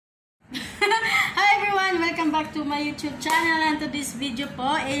welcome back to my YouTube channel, and to this video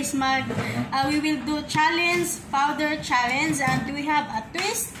po is we will do challenge, powder challenge, and we have a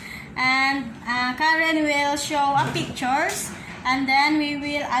twist, and Karen will show a pictures, and then we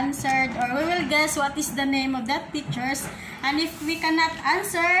will answer or we will guess what is the name of that pictures, and if we cannot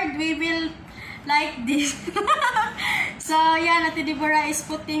answer, we will like this. So yeah, Ate Deborah is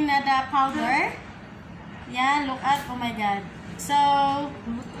putting na the powder. Yeah, look at, oh my god. So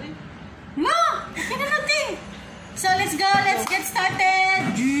no, nothing. So let's go, let's get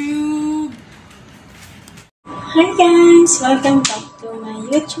started. Hi guys, welcome back to my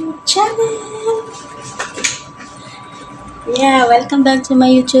YouTube channel. Yeah, welcome back to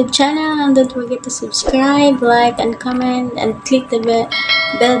my YouTube channel, and don't forget to subscribe, like, and comment, and click the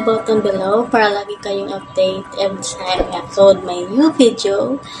bell button below para lagi kayong update every time I upload my new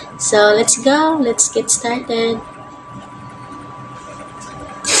video. So let's go, let's get started.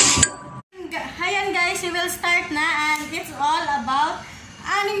 Ayan guys, we will start na, and it's all about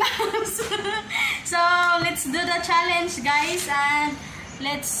animals. So let's do the challenge guys, and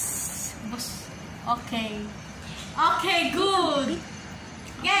let's okay, good.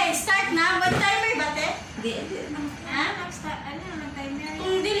 Okay, start na. What timer ba te? Ha? Timer.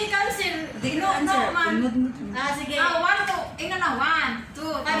 Kung dili cancel. No man. Sige. 1, 2. Na 1,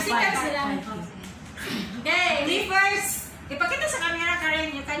 2, 5 seconds lang. Okay, me first. Ipakita sa camera,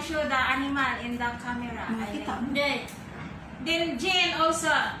 Karen. You can show the animal in the camera. Okay. Then Jane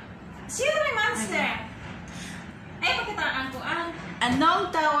also. Sino may monster? Ay, pakitaan ko.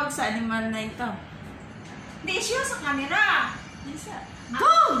 Anong tawag sa animal na ito? Hindi, show sa camera.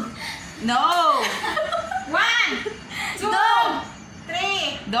 Dog! No! 1, 2,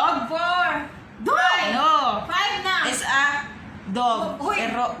 3, Dog? 4, Dog! 5. No! 5 na. Is a dog. Uy.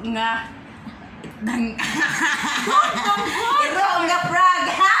 Pero nga. Pero nga frog.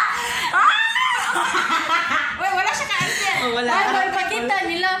 Ha? Uy, wala siya ka-answer. Oh, wala. Ay, pakita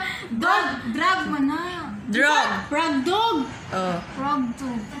nila. Dog. Drag man na. Drug. Frog dog. Oh. Frog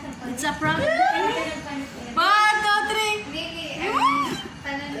dog. It's a frog. 1, 2, 3.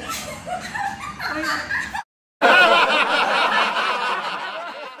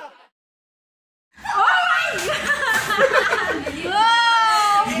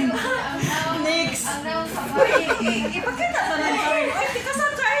 Next. Ipakita to lang Karen. Uy, tika sa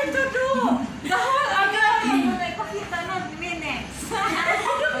Karen to do. The whole agad. Ipakita na minutes.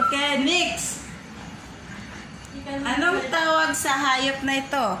 Okay, next. Anong tawag sa hayop na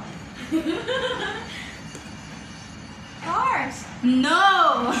ito? Horse.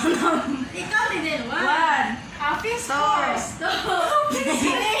 No! Ikaw din. 1. Office horse. 2.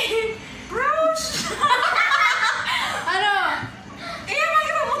 Bruce. Ano?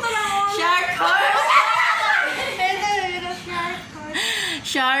 Mag-ipapunta lang ako. Shark horse!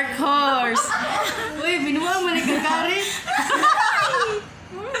 Shark horse! Uy, binuwang man nagkakarit.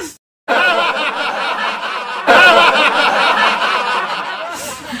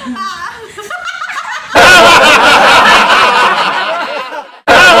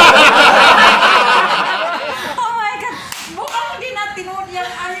 Oh my God! Mukhang hindi natin yung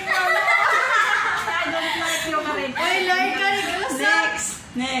animal. I don't like you, Karin. Uy, like ka rin. Next.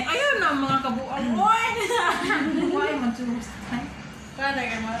 Ayun na, mga kabuang. Uy! Uy, mag-choose.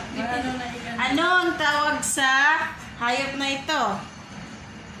 Ano ang tawag sa hayop na ito?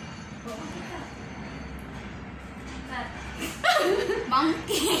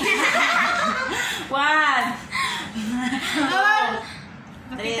 Monkey. 1,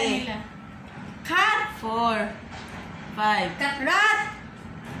 3, Cat. 4, 5. Rat.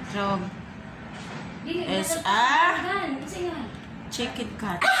 Dog. Is a chicken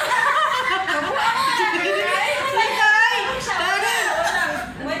cat.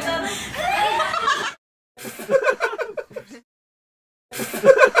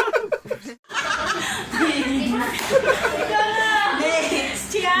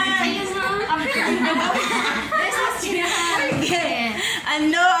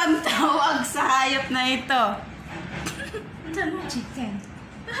 Ano ang tawag sa hayop na ito? Chicken.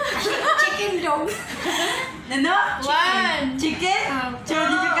 Chicken dog. Ano? One. Chicken?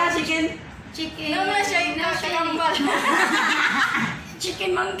 Chicken? Chicken? Chicken. Naman siya yung nakakambal.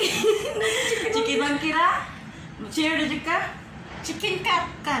 Chicken monkey. Chicken monkey na? Cheer na ka? Chicken cat.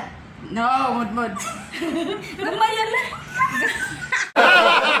 Cat. No, mud. Gamayan lang.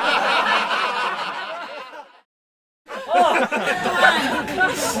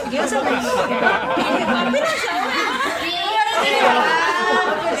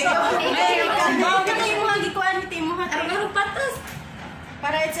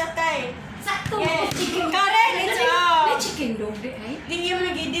 Para it's a time. Sakto. Karen, it's a chicken dog. Tingin mo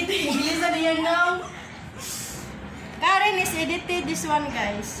nag-edit. Bilisan niya now. Karen is edited this one,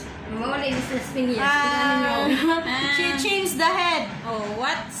 guys. She changed the head. Oh,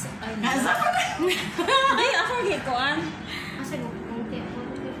 what's... Ay, ako gikuan.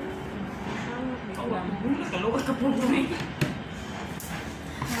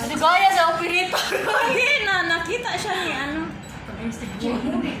 Gaya sa operator. Hindi na, nakita siya ni ano.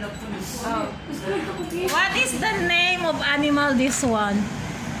 Oh. What is the name of animal this one?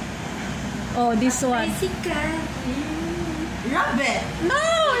 Oh, this one. Rabbit. No,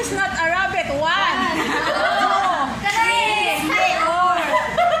 it's not a rabbit. One. No. Snake.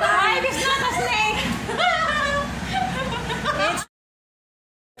 Five is not a snake. It's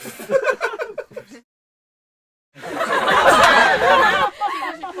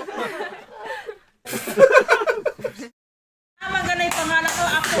maganda yung pangalan ko.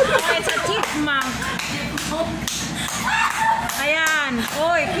 Ako it's a chipmunk. Ayan.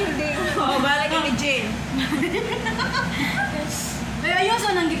 Oy, kidding. Oh, balik ni Jane. Ay, ayos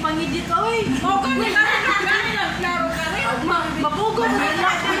nang gipangidit. Oy. Oh, kami klaro kami. Mabugo na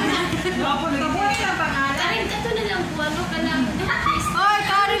lang. Mabuhay ang pangalan. Oy,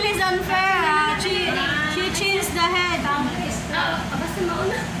 Karen is unfair. She changed the head.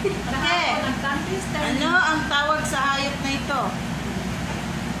 Ano ang tawag sa hayop na ito?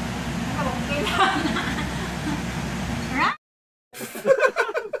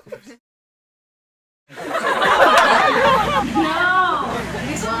 No.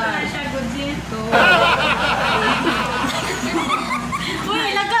 Gusto ko na siya good dito.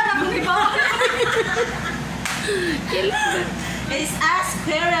 Uy, lagar ako ni ba? It's a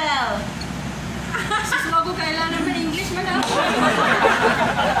squirrel. Sus, wag ko kailangan naman English man ako.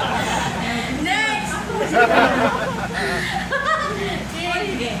 Next.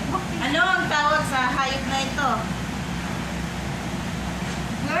 Okay. Ano ang tawag sa hayop na ito?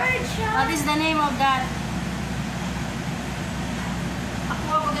 What is the name of that?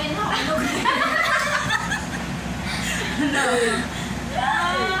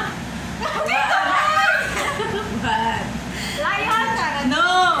 What?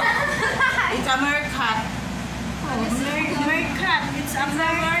 No. It's a meerkat. Meerkat. It's a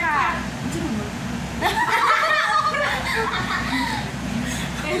meerkat.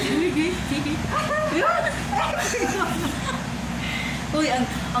 Uy, ang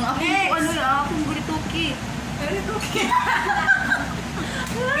akong Next. ano na, akong gurituki. Okay,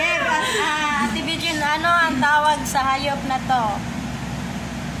 Ate Virgin, ano ang tawag sa hayop na to?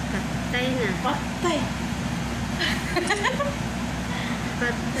 Patay.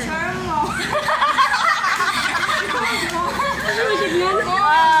 Sarmo.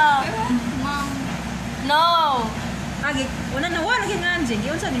 Wow. No. Agi, una na wala lagi nga anjing.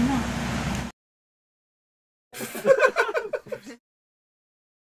 Iyon sa nimo.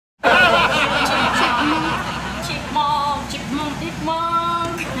 Chipmunk. Chipmunk.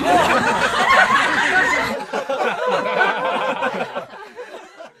 Chipmunk.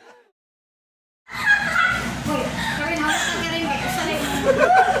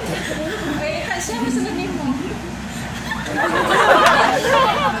 Ay, kasi mo sa nimo.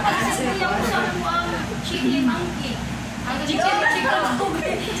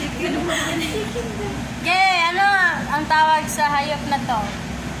 Okay, ano ang tawag sa hayop na to?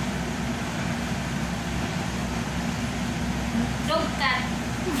 Dogcat.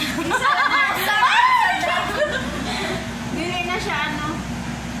 Dili na siya ano.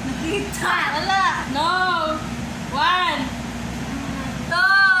 Nakita. Wala. No. 1, 2.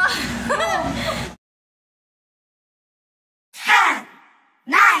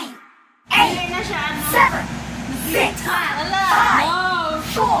 Dili na siya ano. Wala.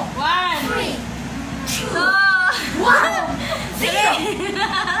 No. 1, 2, 3,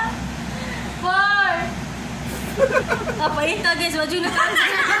 4. Apa ito guys? Wajud na ka.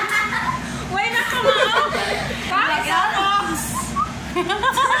 Uy, nakamao. Pagkatapos.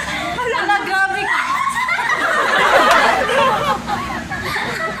 Wala, grabe ka.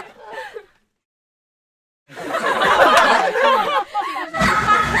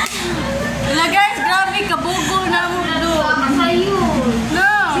 Wala guys, grabe ka. Bugo na mo do. No.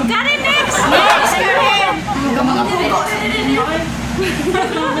 Karen next. Next, Karen.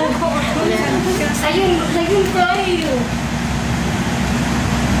 Sayun tayo.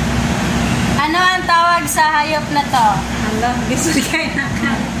 Ano ang tawag sa hayop na to? Hala, bisod kay na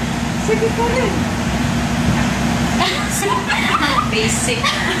ka. Sige ko rin. Basic.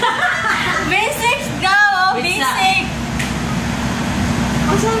 Basic daw, oh, basic.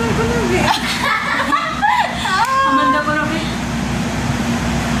 Kasama ko na ba? Amanda ko na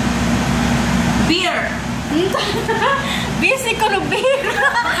beer. Basic ko no beer.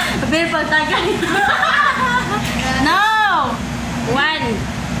 Beer pagtagay. No! 1.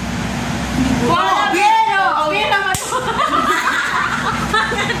 Wala pero! Pero naman.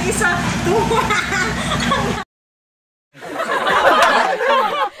 Isa, 2.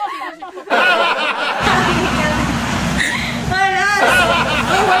 Wala!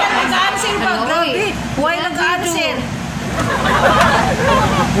 Wala nag-answer pa. Grabe. Why nag-answer?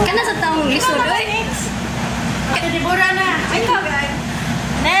 Kana sa taong lisod, oy. Dibura na. Ikaw.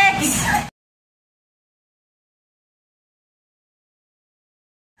 Next!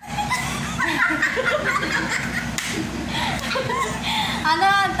 Ano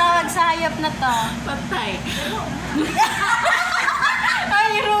ang tawag sa hayop na to? Patay.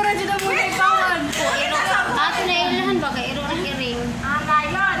 Ay, irura dyan ang muna ikawan. Ato na ilahan ba kay iro ang iring.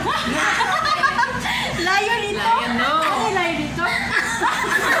 Layon. Lion ito? Lion, no. Ano yung lion ito?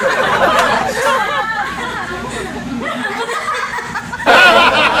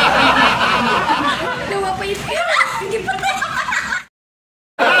 Dawa pa ito. Hindi pa tayo.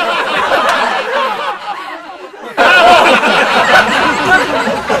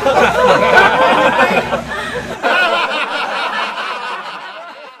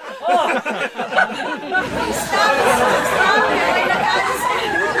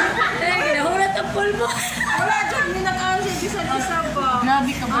 Kinahulat ang pulbo. Wala dyan. May nag-answer. Isa pa.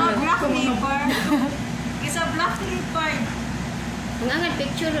 Grabe ka pala. Black leopard. Isa black leopard. Ngangan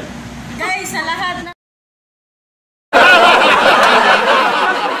picture. Guys, sa lahat na...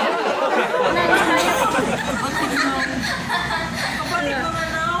 Kapatid mo na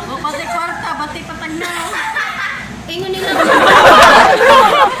na. O, pati kwarta, pati patag na. Ingon nila.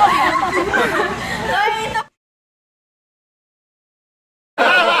 Ay, ito.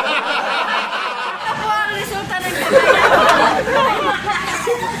 Ito po ang resulta ng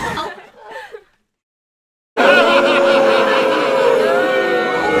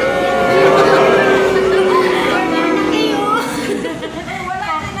Wala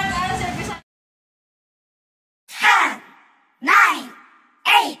din nag-answer. Bisa.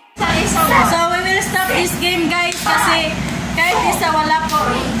 So, we will stop this game, guys, kasi kahit isa wala po.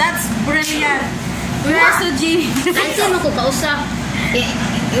 That's brilliant. We are so genius. Answer mo ko kausap.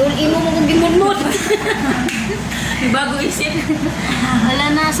 Imo mo kong gimunmod. Bago isip. Wala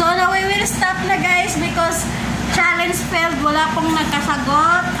na. So, now we will stop na, guys, because challenge failed. Wala pong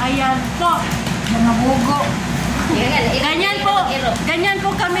nagkasagot. Ayan po. Mga bugo. Ganyan po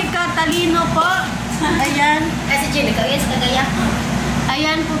kami katalino po. Ayan. Kasi Jin, ikaw yan sa kagaya.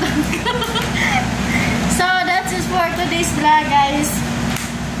 Ayan po. So, that's it for today's vlog, guys.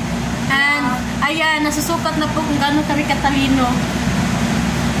 And, ayan, nasusukat na po kung gano'n kami katalino.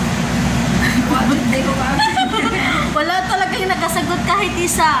 Wala talaga yung nakasagot kahit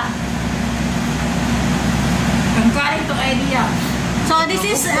isa. Ang kain to idea. So, this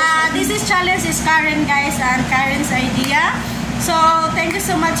is challenge is Karen, guys, and Karen's idea. So, thank you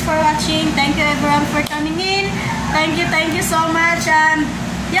so much for watching. Thank you everyone for coming in. Thank you so much. And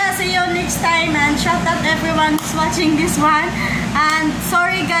yeah, see you next time. And shout out everyone who's watching this one. And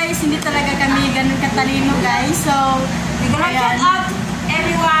sorry guys, hindi talaga kami ganun katalino, guys. So, ayan. Shout out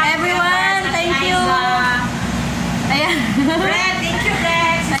everyone. Everyone, thank you. Ayan. Brad, thank you,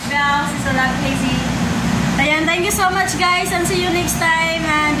 Brad. Sagbel, si Solag Lazy. Ayan, thank you so much, guys. And see you next time.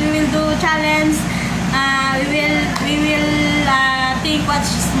 And we will do challenge. We will think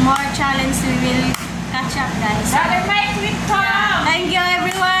what's more challenge we will catch up, guys. Brother Mike will come. Thank you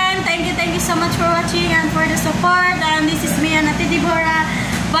everyone. Thank you so much for watching and for the support. And this is me and Ate Deborah.